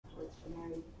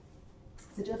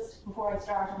So just before I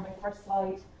start on my first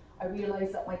slide, I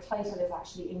realised that my title is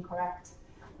actually incorrect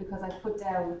because I put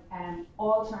down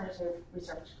alternative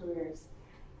research careers.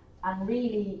 And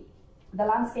really, the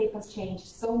landscape has changed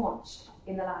so much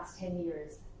in the last 10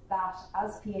 years that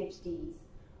as PhDs,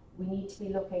 we need to be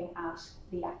looking at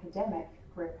the academic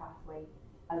career pathway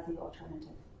as the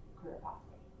alternative career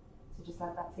pathway. So just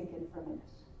let that sink in for a minute.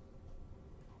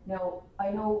 Now,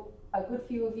 I know a good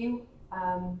few of you,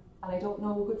 and I don't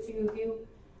know a good few of you,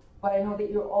 but I know that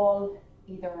you're all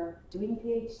either doing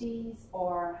PhDs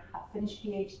or have finished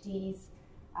PhDs.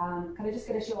 Can I just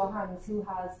get a show of hands who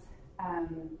has,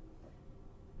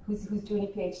 who's doing a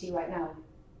PhD right now?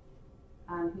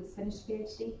 And who's finished a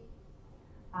PhD?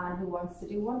 And who wants to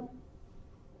do one?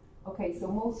 Okay, so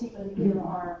most people here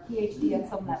are PhD at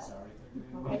some level.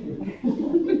 Okay.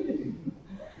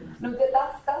 No,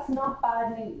 that's not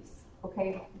bad news,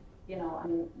 okay? You know,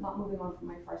 I'm not moving on from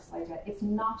my first slide yet. It's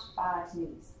not bad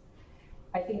news.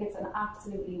 I think it's an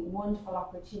absolutely wonderful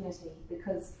opportunity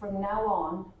because from now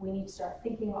on, we need to start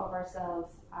thinking of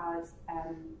ourselves as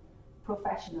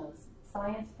professionals,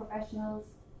 science professionals,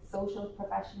 social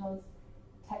professionals,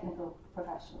 technical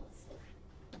professionals.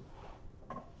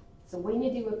 So when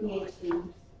you do a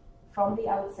PhD, from the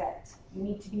outset, you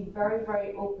need to be very,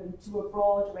 very open to a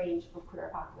broad range of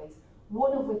career pathways,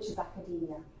 one of which is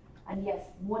academia. And yes,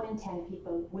 1 in 10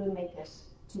 people will make it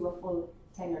to a full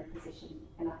tenured position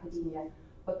in academia,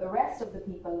 but the rest of the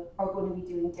people are going to be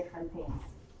doing different things.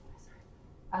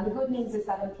 And the good news is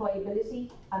that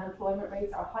employability and employment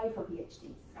rates are high for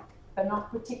PhDs. They're not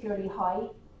particularly high,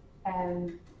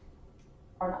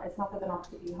 it's not that they're not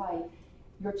particularly high.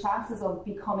 Your chances of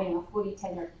becoming a fully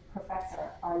tenured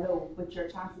professor are low, but your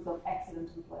chances of excellent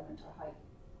employment are high.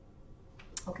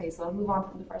 Okay, so I'll move on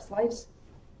from the first slide.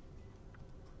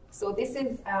 So this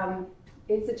is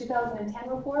it's a 2010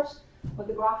 report, but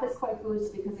the graph is quite good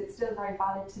because it's still very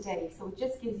valid today. So it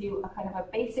just gives you a kind of a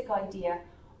basic idea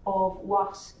of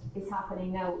what is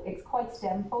happening now. It's quite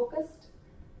STEM focused,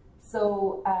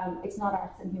 so it's not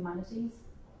arts and humanities,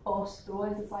 but the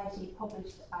Royal Society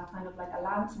published a kind of like a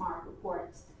landmark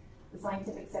report, The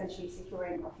Scientific Century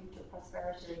Securing Our Future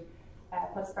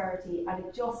Prosperity, and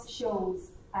it just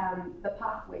shows the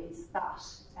pathways that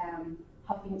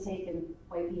have been taken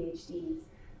by PhDs.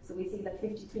 So we see that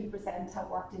 53% have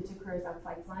worked into careers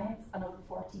outside science, and over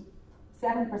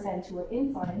 47% who are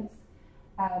in science,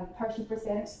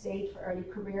 30% stayed for early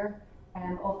career,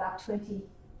 of that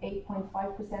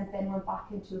 28.5% then went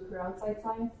back into a career outside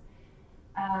science.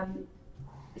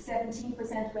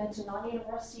 17% went to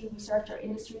non-university research or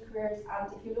industry careers,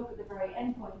 and if you look at the very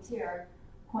end point here,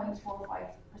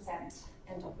 0.45%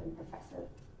 end up in professor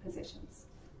positions.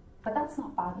 But that's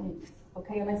not bad news,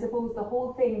 okay? And I suppose the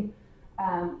whole thing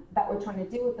that we're trying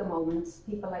to do at the moment,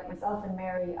 people like myself and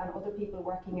Mary and other people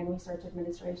working in research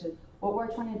administration, what we're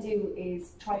trying to do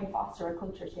is try and foster a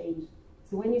culture change.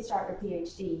 So when you start a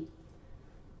PhD,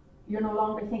 you're no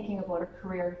longer thinking about a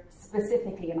career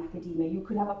specifically in academia. You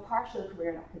could have a partial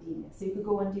career in academia. So you could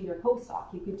go and do your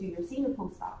postdoc, you could do your senior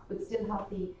postdoc, but still have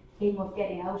the aim of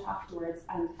getting out afterwards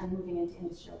and moving into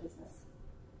industry or business.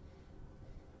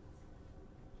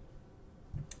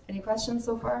 Any questions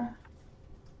so far?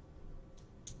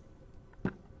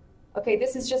 Okay,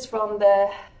 this is just from the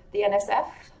NSF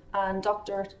and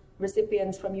doctorate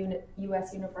recipients from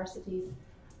US universities.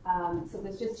 So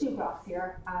there's just 2 graphs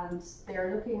here, and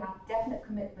they're looking at definite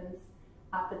commitments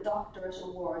at the doctorate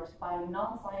award by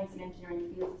non-science and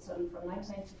engineering field of study from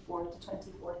 1994 to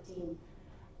 2014.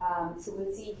 So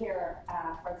we'll see here,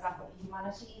 for example,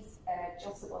 humanities,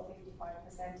 just above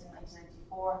 55% in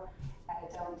 1994,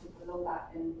 down to below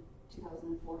that in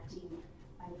 2014.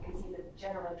 And you can see that the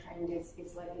general trend is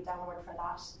slightly downward for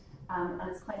that.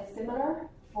 And it's kind of similar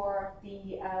for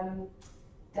the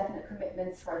definite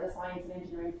commitments for the science and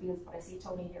engineering fields, but I see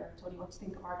Tony here. Tony, what do you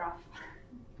think of our graph?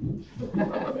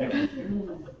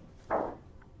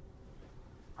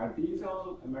 Are these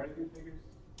all American figures?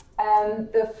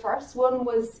 The first one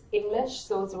was English,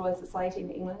 so it's the Royal Society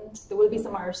in England. There will be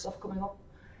some Irish stuff coming up.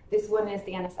 This one is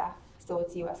the NSF, so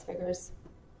it's US figures.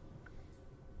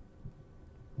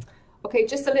 Okay,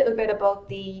 just a little bit about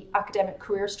the academic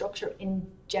career structure in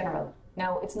general.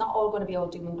 Now, it's not all going to be all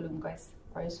doom and gloom, guys,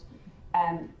 right?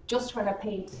 Just trying to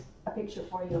paint a picture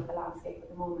for you of the landscape at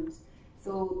the moment.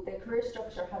 So the career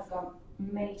structure has gone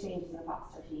many changes in the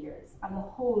past 30 years, and the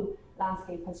whole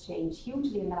landscape has changed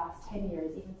hugely in the last 10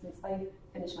 years, even since I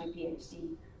finished my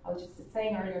PhD. I was just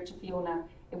saying earlier to Fiona,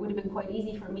 it would have been quite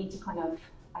easy for me to kind of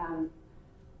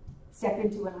step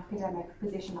into an academic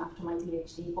position after my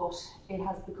PhD, but it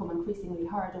has become increasingly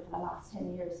hard over the last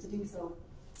 10 years to do so.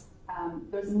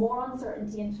 there's more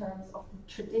uncertainty in terms of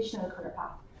the traditional career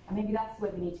path, and maybe that's the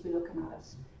way we need to be looking at it.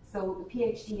 So the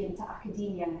PhD into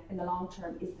academia in the long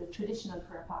term is the traditional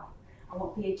career path, and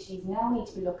what PhDs now need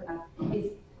to be looking at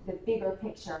is the bigger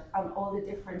picture and all the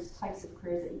different types of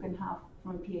careers that you can have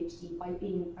from a PhD by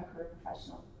being a career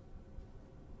professional.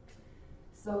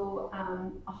 So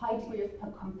a high degree of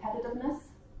competitiveness,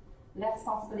 less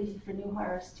possibility for new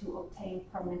hires to obtain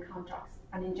permanent contracts,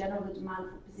 and in general the demand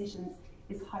for positions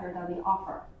is higher than the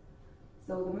offer.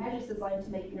 So the measures designed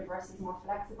to make universities more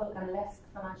flexible and less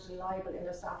financially liable in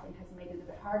their staffing has made it a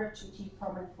bit harder to achieve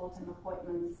permanent full-time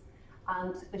appointments,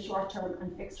 and the short-term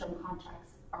and fixed-term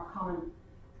contracts are common.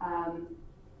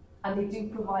 And they do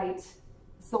provide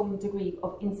some degree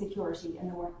of insecurity in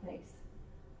the workplace.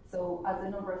 So as the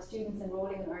number of students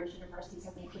enrolling in Irish universities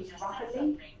has increased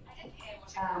rapidly,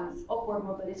 upward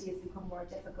mobility has become more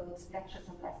difficult, lecturers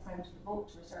have less time to devote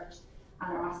to research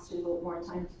and are asked to devote more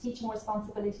time to teaching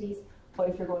responsibilities. But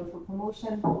if you're going for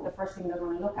promotion, the first thing they're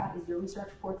going to look at is your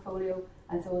research portfolio,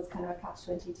 and so it's kind of a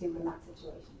catch-22 in that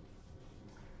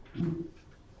situation.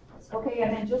 Okay,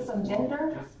 and then just on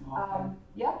gender,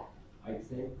 yeah? I'd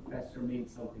say professor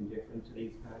means something different to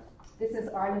these guys. This is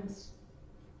Ireland.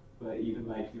 But even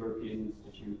like European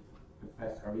Institute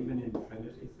professor, or even in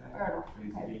Trinity,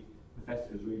 Okay.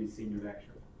 professor is really senior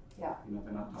lecturer. Yeah. You know,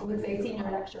 they're not So we'll say senior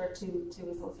lecturer to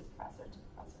associate professor to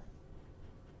professor.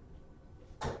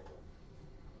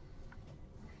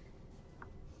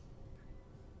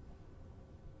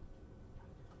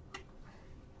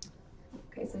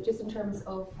 Okay, so just in terms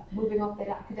of moving up the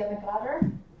academic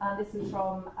ladder, this is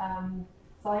from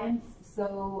Science.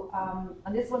 So,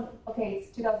 and this one, okay, it's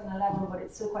 2011, but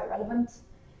it's still quite relevant.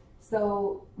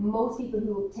 So most people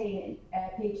who obtain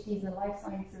PhDs in life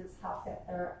sciences have set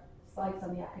their sights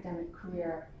on the academic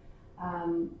career.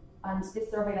 And this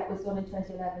survey that was done in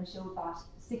 2011 showed that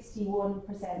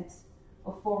 61%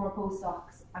 of former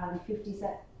postdocs and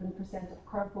 57% of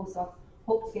current postdocs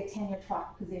hope to get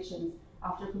tenure-track positions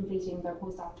after completing their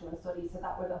postdoctoral studies. So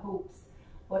that were the hopes.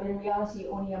 But in reality,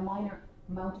 only a minor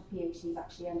amount of PhDs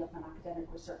actually end up in academic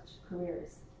research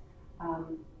careers.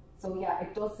 So yeah,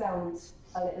 it does sound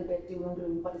a little bit doom and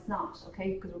gloom, but it's not,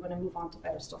 okay? Because we're going to move on to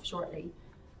better stuff shortly.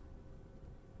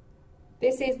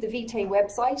 This is the Vitae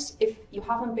website. If you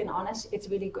haven't been on it, it's a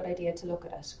really good idea to look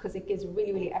at it because it gives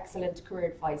really, really excellent career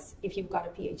advice if you've got a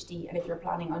PhD and if you're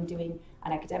planning on doing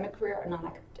an academic career or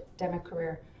non-academic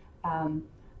career. And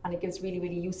it gives really,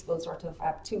 really useful sort of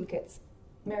toolkits.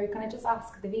 Mary, can I just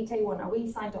ask, the Vitae one, are we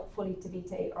signed up fully to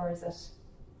Vitae, or is it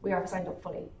we are signed up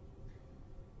fully?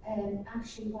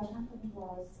 Actually, what happened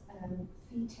was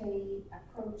Vitae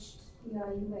approached the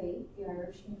IUA, the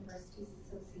Irish Universities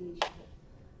Association,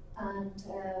 and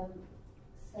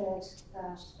said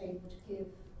that they would give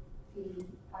the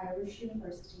Irish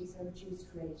universities a reduced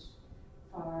rate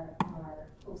for our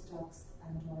postdocs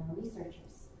and our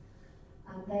researchers.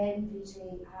 And then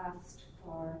Vitae asked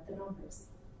for the numbers.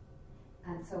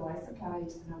 And so I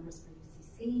supplied the numbers for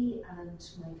UCC, and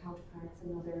my counterparts in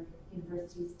other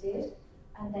universities did.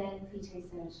 And then Vitae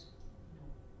said no.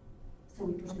 So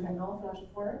we put in an awful lot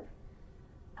of work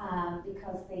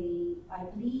because I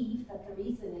believe that the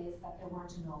reason is that there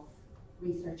weren't enough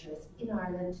researchers in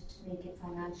Ireland to make it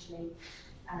financially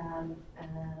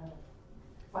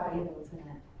viable for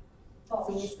them. So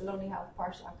you still only have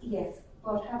partial access? Yes,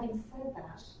 but having said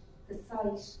that, the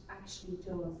site actually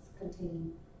does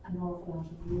contain an awful lot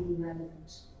of really relevant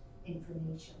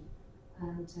information.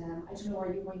 And I don't know,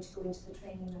 are you going to go into the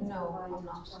training? No, I'm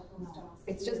not. No.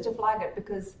 It's just to flag it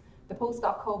because the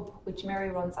Postdoc Hub, which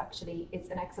Mary runs actually, it's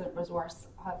an excellent resource.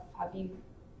 Have you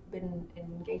been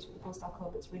engaged with the Postdoc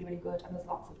Hub? It's really, really good, and there's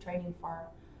lots of training for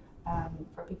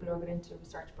people who are going into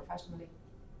research professionally.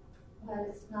 Well,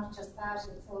 it's not just that,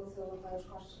 it's also about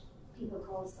what people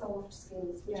call soft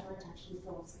skills, which aren't actually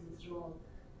soft skills at all.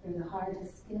 They're the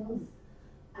hardest skills,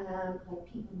 like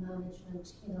people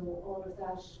management, you know, all of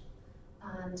that.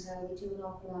 And we do an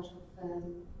awful lot of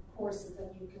courses, and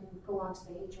you can go onto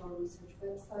the HR Research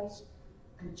website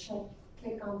and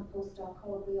click on the Postdoc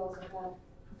Hub. We also have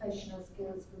professional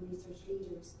skills for research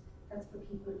leaders. That's for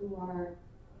people who are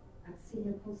at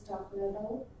senior postdoc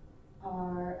level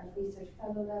or at research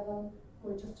fellow level, who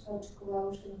are just about to go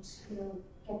out and, you know,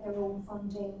 get their own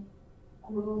funding,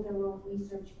 grow their own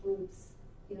research groups.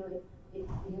 You know, we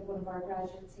have one of our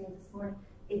graduates here this morning.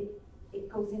 It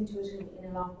goes into it in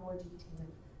a lot more detail.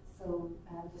 So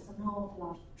there's an awful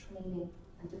lot of training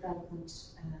and development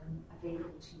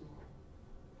available to you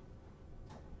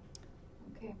all.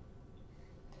 Okay.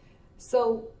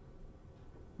 So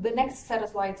the next set of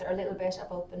slides are a little bit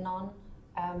about the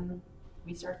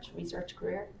non-research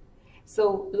career.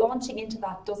 So launching into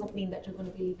that doesn't mean that you're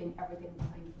going to be leaving everything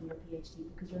behind from your PhD,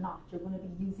 because you're not. You're going to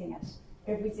be using it.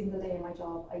 Every single day in my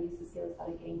job, I use the skills that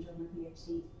I gained during my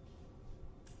PhD.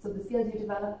 So the skills you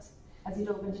developed as you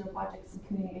dove into your projects and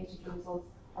communicated your results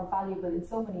are valuable in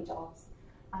so many jobs.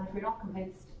 And if you're not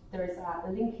convinced, there's a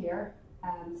link here,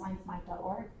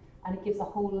 sciencemike.org, and it gives a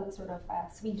whole sort of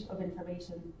suite of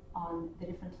information on the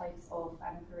different types of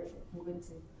careers that you can go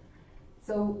into.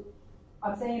 So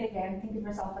I'm saying it again, think of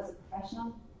yourself as a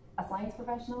professional, a science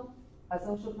professional, a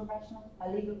social professional,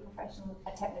 a legal professional,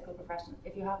 a technical professional.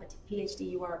 If you have a PhD,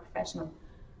 you are a professional.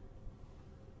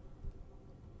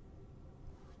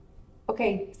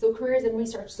 Okay, so careers in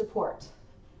research support.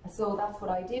 So that's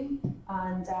what I do,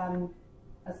 and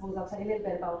I suppose I'll tell you a little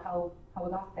bit about how I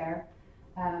got there.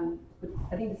 But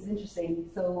I think this is interesting.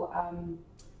 So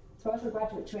throughout her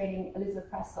graduate training, Elizabeth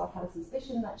Prescott had a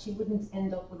suspicion that she wouldn't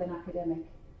end up with an academic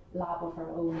lab of her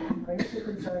own. And her initial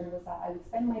concern was that I would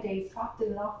spend my days trapped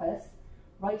in an office,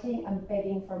 writing and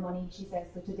begging for money, she says.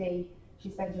 So today, she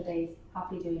spends her days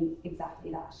happily doing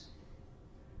exactly that.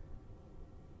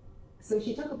 So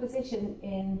she took a position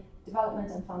in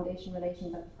development and foundation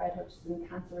relations at the Fred Hutchinson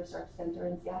Cancer Research Centre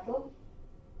in Seattle,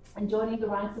 and joining the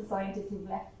ranks of scientists who've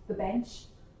left the bench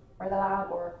or the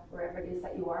lab or wherever it is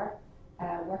that you are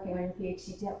working on your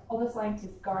PhD to help other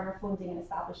scientists garner funding and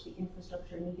establish the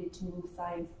infrastructure needed to move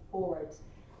science forward.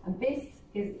 And this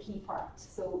is the key part.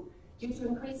 So due to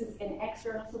increases in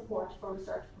external support for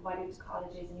research provided to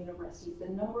colleges and universities, the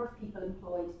number of people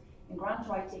employed in grant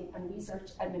writing and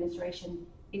research administration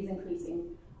is increasing,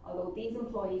 although these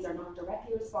employees are not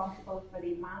directly responsible for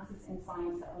the advances in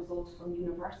science that result from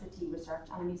university research,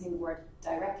 and I'm using the word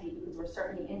directly because we're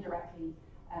certainly indirectly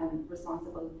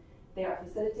responsible. They are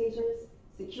facilitators,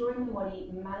 securing the money,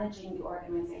 managing the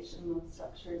organisational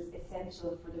structures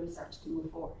essential for the research to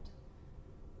move forward.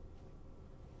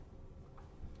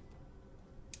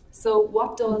 So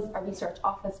what does a research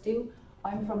office do?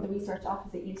 I'm from the research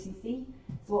office at UCC.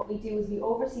 So what we do is we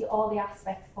oversee all the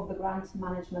aspects of the grant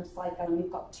management cycle, and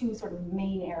we've got two sort of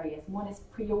main areas. One is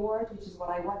pre-award, which is what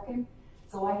I work in.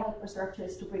 So I help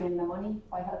researchers to bring in the money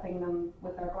by helping them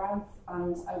with their grants,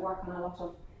 and I work on a lot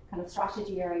of kind of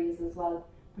strategy areas as well,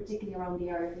 particularly around the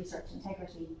area of research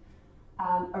integrity.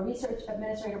 A research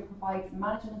administrator provides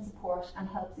management support and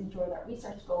helps ensure that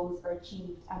research goals are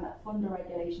achieved and that funder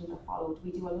regulations are followed.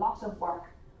 We do a lot of work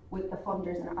with the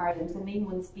funders in Ireland, the main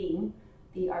ones being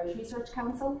the Irish Research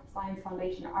Council, Science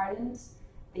Foundation Ireland,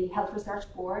 the Health Research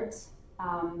Board,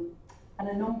 and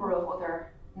a number of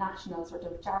other national sort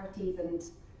of charities and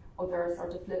other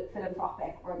sort of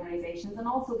philanthropic organisations, and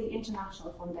also the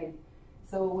international funding.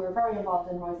 So we're very involved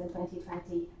in Horizon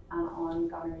 2020 and on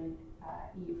garnering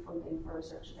EU funding for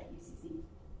researchers at UCC.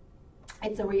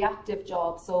 It's a reactive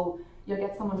job, so you'll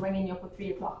get someone ringing you up at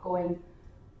 3 o'clock going,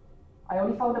 I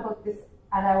only found about this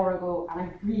an hour ago and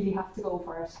I really have to go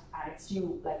for it, and it's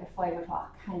due like at 5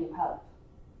 o'clock, can you help?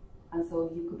 And so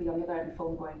you could be on the other end of the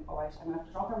phone going, all right, I'm going to have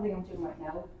to drop everything I'm doing right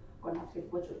now, I'm going to have to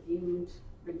get the budget reviewed,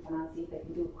 ring finance, see if they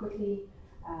can do it quickly,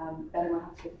 then I'm going to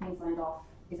have to get things signed off.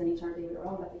 Is any HR David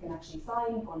around that they can actually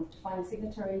sign, going to find a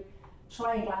signatory,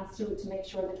 try and glance through it to make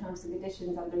sure the terms and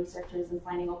conditions and the researcher isn't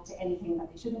signing up to anything that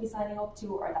they shouldn't be signing up to,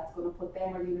 or that's going to put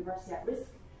them or the university at risk,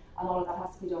 and all of that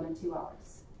has to be done in 2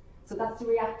 hours. So that's the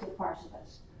reactive part of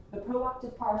it. The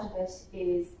proactive part of it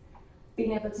is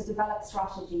being able to develop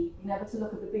strategy, being able to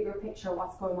look at the bigger picture of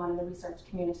what's going on in the research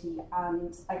community.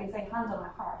 And I can say hand on my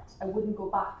heart, I wouldn't go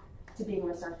back to being a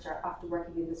researcher after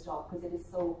working in this job because it is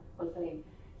so fulfilling.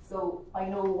 So I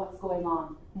know what's going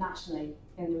on nationally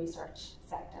in the research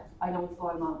sector. I know what's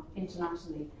going on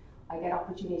internationally. I get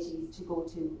opportunities to go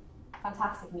to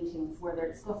fantastic meetings where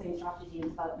they're discussing strategy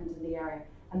and development in the area.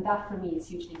 And that for me is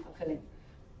hugely fulfilling.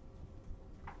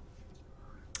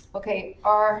 Okay,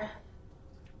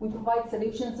 we provide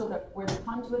solutions so that we're the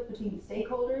conduit between the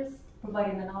stakeholders,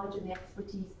 providing the knowledge and the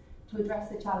expertise to address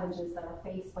the challenges that are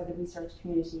faced by the research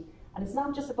community. And it's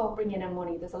not just about bringing in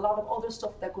money, there's a lot of other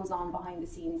stuff that goes on behind the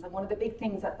scenes. And one of the big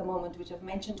things at the moment, which I've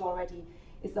mentioned already,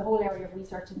 is the whole area of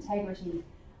research integrity.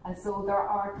 And so there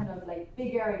are kind of like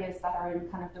big areas that are in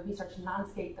kind of the research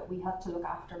landscape that we have to look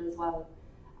after as well.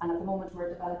 And at the moment we're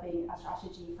developing a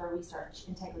strategy for research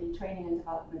integrity training and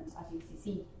development at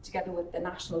UCC, together with the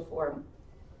National Forum.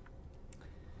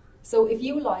 So if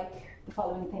you like the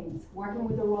following things, working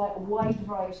with a wide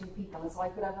variety of people, so I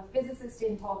could have a physicist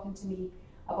in talking to me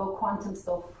about quantum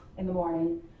stuff in the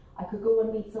morning. I could go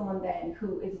and meet someone then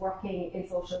who is working in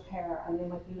social care and they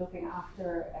might be looking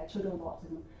after children with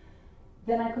autism.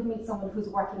 Then I could meet someone who's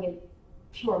working in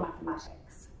pure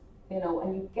mathematics, you know,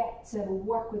 and you get to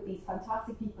work with these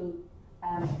fantastic people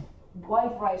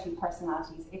wide variety of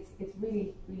personalities. It's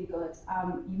really, really good.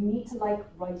 You need to like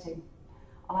writing.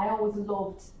 And I always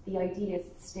loved the ideas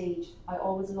stage. I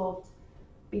always loved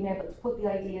being able to put the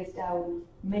ideas down,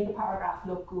 make a paragraph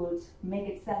look good, make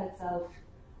it sell itself,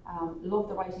 love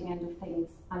the writing end of things,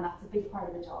 and that's a big part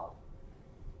of the job.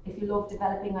 If you love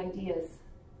developing ideas,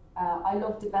 I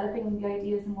love developing the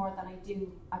ideas more than I do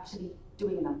actually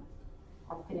doing them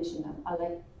or finishing them. I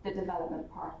like the development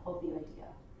part of the idea.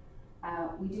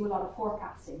 We do a lot of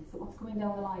forecasting, so what's coming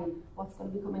down the line, what's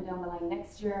going to be coming down the line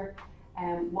next year,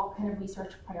 what kind of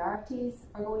research priorities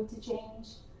are going to change,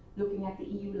 looking at the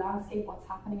EU landscape, what's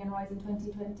happening in Horizon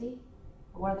 2020,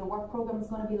 what are the work programmes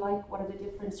going to be like, what are the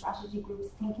different strategy groups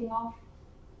thinking of.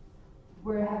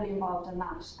 We're heavily involved in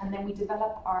that, and then we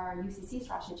develop our UCC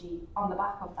strategy on the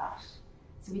back of that.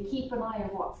 So we keep an eye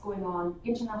of what's going on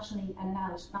internationally and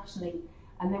nationally,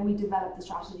 and then we develop the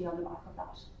strategy on the back of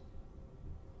that.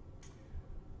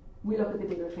 We look at the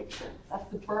bigger picture. That's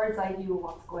the bird's eye view of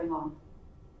what's going on.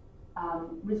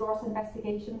 Resource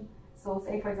investigation. So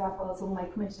say, for example, someone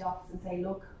might come into the office and say,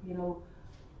 look, you know,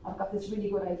 I've got this really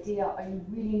good idea. I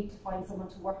really need to find someone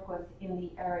to work with in the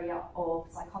area of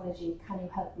psychology. Can you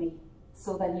help me?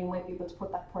 So then you might be able to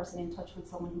put that person in touch with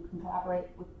someone who can collaborate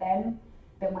with them.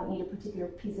 They might need a particular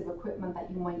piece of equipment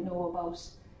that you might know about.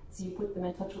 So you put them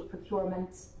in touch with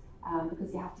procurement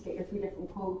because you have to get your 3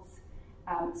 different quotes.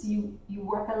 So you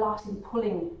work a lot in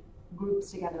pulling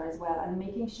groups together as well and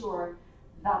making sure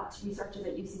that researchers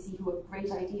at UCC who have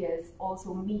great ideas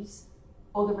also meet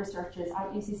other researchers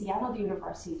at UCC and other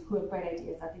universities who have great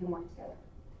ideas that they can work together.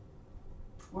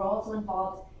 We're also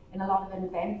involved in a lot of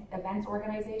event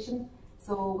organisation.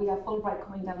 So we have Fulbright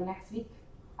coming down next week,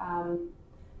 and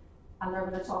they're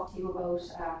going to talk to you about,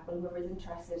 well, whoever is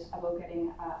interested, about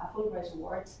getting a Fulbright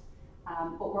award.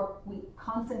 But we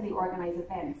constantly organise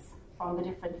events from the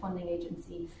different funding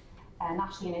agencies,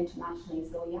 nationally and internationally.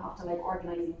 So you have to like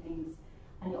organising things.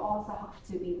 And you also have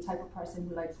to be the type of person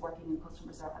who likes working in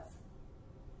customer service.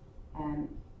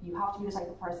 You have to be the type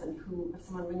of person who, if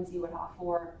someone rings you at 4:30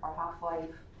 or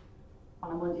 5:30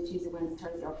 on a Monday, Tuesday, Wednesday,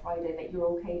 Thursday or Friday, that you're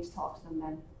okay to talk to them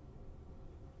then.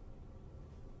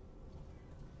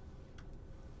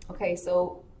 Okay,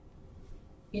 so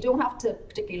you don't have to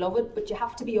particularly love it, but you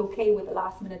have to be okay with the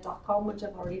lastminute.com, which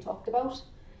I've already talked about.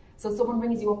 So someone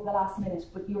rings you up at the last minute,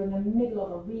 but you're in the middle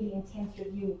of a really intense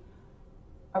review.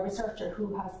 A researcher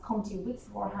who has come to you weeks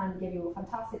beforehand, gave you a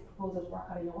fantastic proposal to work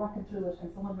on, and you're working through it,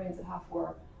 and someone rings at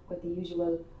 4:30 with the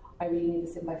usual, I really need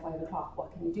this in by 5 o'clock,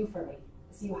 what can you do for me?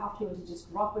 So you have to be able to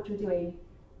just drop what you're doing,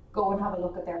 go and have a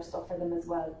look at their stuff for them as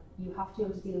well. You have to be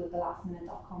able to deal with the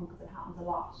lastminute.com because it happens a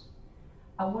lot.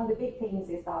 And one of the big things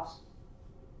is that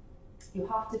you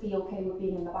have to be okay with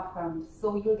being in the background.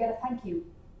 So you'll get a thank you.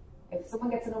 If someone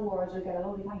gets an award, you'll get a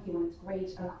lovely thank you and it's great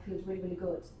and that feels really, really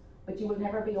good. But you will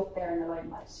never be up there in the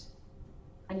limelight.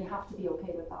 And you have to be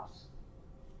okay with that.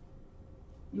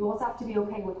 You also have to be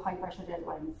okay with high pressure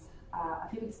deadlines. A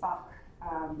few weeks back,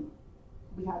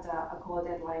 we had a call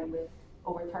deadline with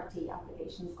over 30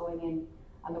 applications going in,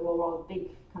 and they were all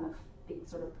big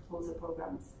sort of proposal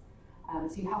programs.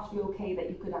 So you have to be okay that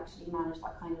you could actually manage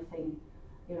that kind of thing.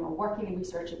 You know, working in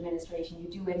research administration, you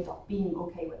do end up being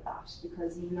okay with that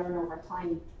because you learn over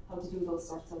time how to do those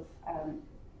sorts of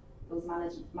those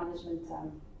management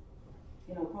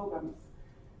programs.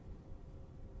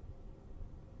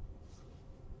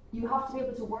 You have to be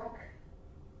able to work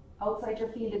outside your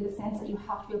field in the sense that you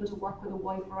have to be able to work with a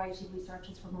wide variety of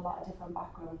researchers from a lot of different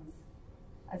backgrounds.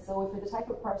 And so if you're the type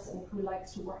of person who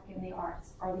likes to work in the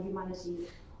arts or the humanities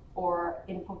or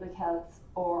in public health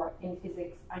or in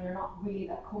physics and you're not really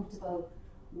that comfortable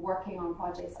working on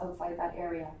projects outside that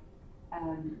area,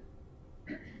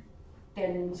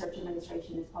 then research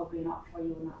administration is probably not for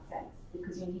you in that sense,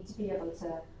 because you need to be able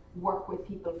to work with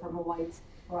people from a wide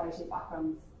variety of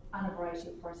backgrounds and a variety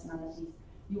of personalities.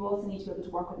 You also need to be able to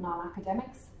work with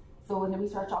non-academics. So in the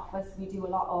research office, we do a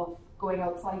lot of going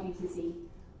outside UCC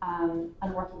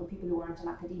and working with people who aren't in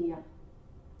academia.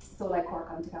 So like Cork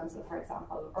County Council, for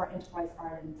example, or Enterprise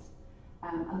Ireland,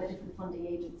 and the different funding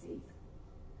agencies.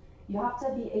 You have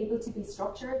to be able to be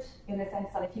structured in the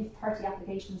sense that if you have 30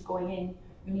 applications going in,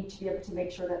 you need to be able to make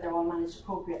sure that they're all managed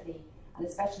appropriately. And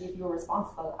especially if you're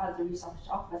responsible as the research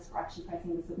office for actually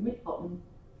pressing the submit button,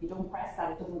 if you don't press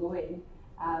that, it doesn't go in.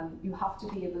 You have to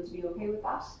be able to be okay with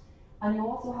that. And you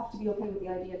also have to be okay with the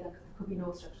idea that there could be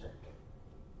no structure.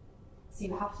 So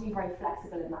you have to be very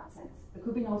flexible in that sense. There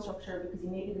could be no structure because you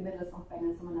may be in the middle of something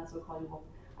and someone else will call you up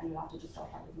and you have to just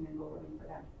stop everything and go running for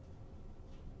them.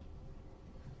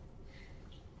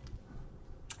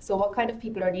 So what kind of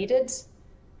people are needed?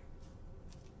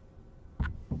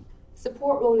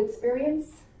 Support role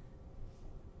experience.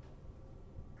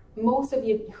 Most of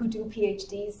you who do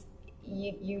PhDs,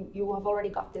 you have already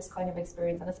got this kind of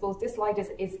experience, and I suppose this slide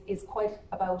is quite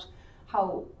about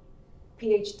how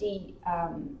PhD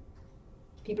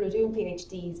people who are doing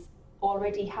PhDs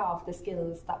already have the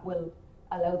skills that will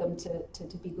allow them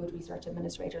to be good research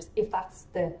administrators, if that's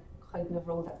the kind of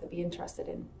role that they'd be interested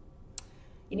in.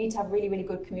 You need to have really, really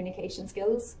good communication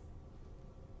skills.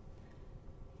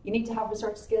 You need to have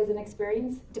research skills and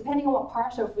experience, depending on what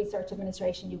part of research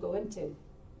administration you go into.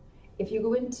 If you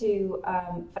go into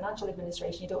financial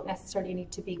administration, you don't necessarily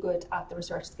need to be good at the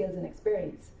research skills and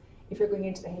experience. If you're going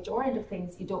into the HR end of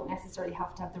things, you don't necessarily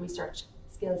have to have the research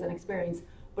skills and experience.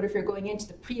 But if you're going into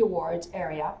the pre-award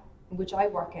area, which I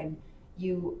work in,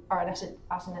 you are at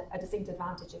a distinct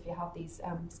advantage if you have these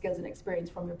skills and experience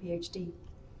from your PhD.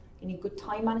 You need good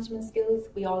time management skills.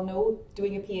 We all know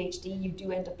doing a PhD, you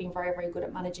do end up being very, very good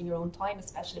at managing your own time,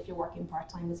 especially if you're working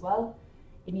part-time as well.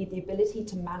 You need the ability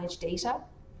to manage data.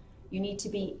 You need to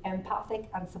be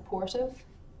empathic and supportive.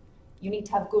 You need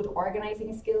to have good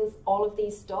organizing skills. All of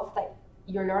these stuff that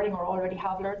you're learning or already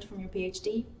have learned from your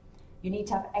PhD. You need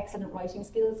to have excellent writing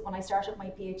skills. When I started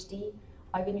my PhD,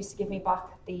 Ivan used to give me back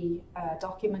the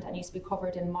document and used to be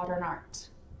covered in modern art.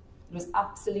 It was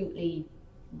absolutely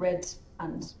red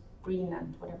and green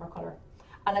and whatever colour.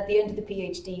 And at the end of the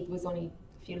PhD, there was only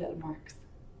a few little marks.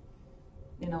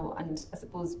 You know, and I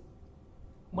suppose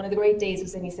one of the great days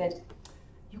was when he said,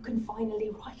 "You can finally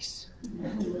write,"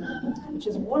 which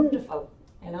is wonderful,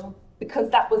 you know, because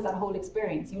that was that whole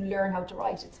experience. You learn how to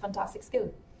write. It's a fantastic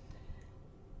skill.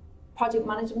 Project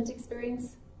management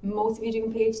experience. Most of you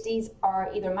doing PhDs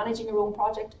are either managing your own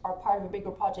project or part of a bigger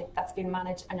project that's being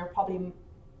managed, and you're probably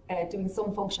doing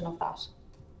some function of that.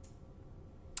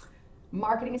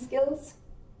 Marketing skills.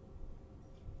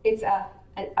 It's an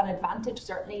advantage,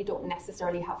 certainly. You don't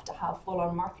necessarily have to have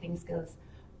full-on marketing skills,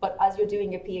 but as you're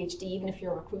doing a PhD, even if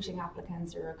you're recruiting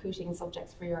applicants or recruiting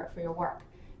subjects for your work,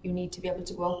 you need to be able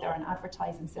to go out there and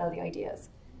advertise and sell the ideas.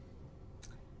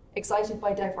 Excited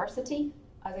by diversity.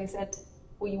 As I said,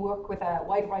 we work with a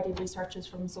wide variety of researchers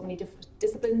from so many different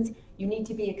disciplines. You need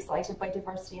to be excited by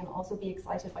diversity and also be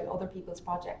excited by other people's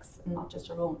projects and not just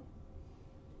your own.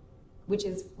 Which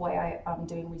is why I am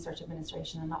doing research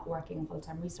administration and not working in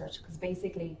full-time research, because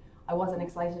basically I wasn't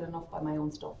excited enough by my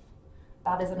own stuff.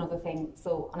 That is another thing.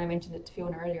 So, and I mentioned it to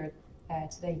Fiona earlier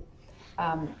today.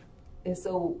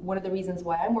 So one of the reasons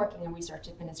why I'm working in research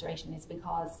administration is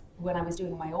because when I was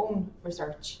doing my own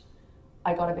research,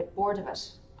 I got a bit bored of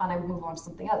it, and I would move on to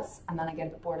something else, and then I get a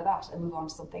bit bored of that and move on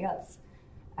to something else.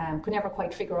 Could never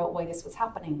quite figure out why this was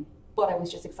happening, but I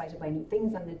was just excited by new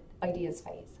things and the ideas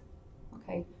phase.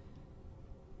 Okay.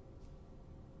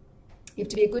 You have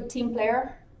to be a good team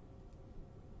player,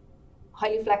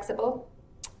 highly flexible,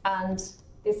 and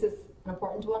this is an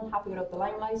important one, happy without the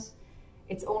limelight.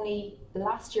 It's only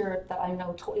last year that I'm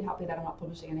now totally happy that I'm not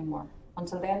publishing anymore.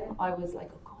 Until then, I was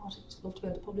like, oh God, I'd love to be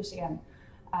able to publish again.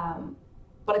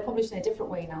 But I publish in a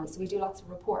different way now, so we do lots of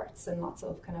reports and lots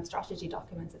of kind of strategy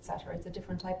documents, etc. It's a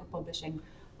different type of publishing,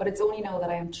 but it's only now that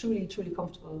I am truly, truly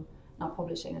comfortable not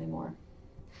publishing anymore.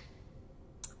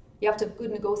 You have to have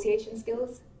good negotiation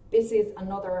skills. This is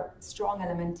another strong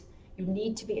element. You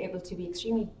need to be able to be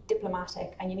extremely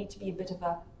diplomatic, and you need to be a bit of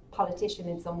a politician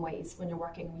in some ways when you're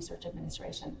working in research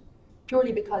administration,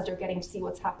 purely because you're getting to see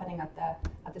what's happening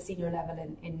at the senior level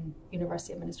in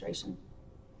university administration.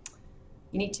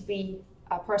 You need to be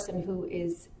a person who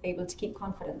is able to keep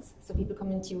confidence. So people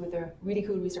come into you with a really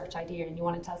cool research idea and you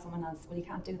want to tell someone else, well, you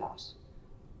can't do that.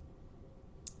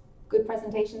 Good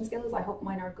presentation skills, I hope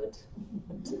mine are good.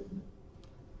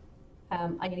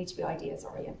 And you need to be ideas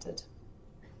oriented.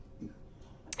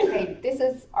 Okay, this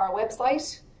is our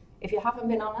website. If you haven't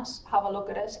been on it, have a look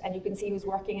at it, and you can see who's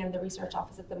working in the research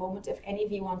office at the moment. If any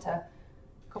of you want to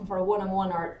come for a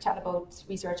one-on-one or chat about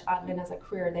research admin as a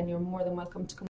career, then you're more than welcome to come.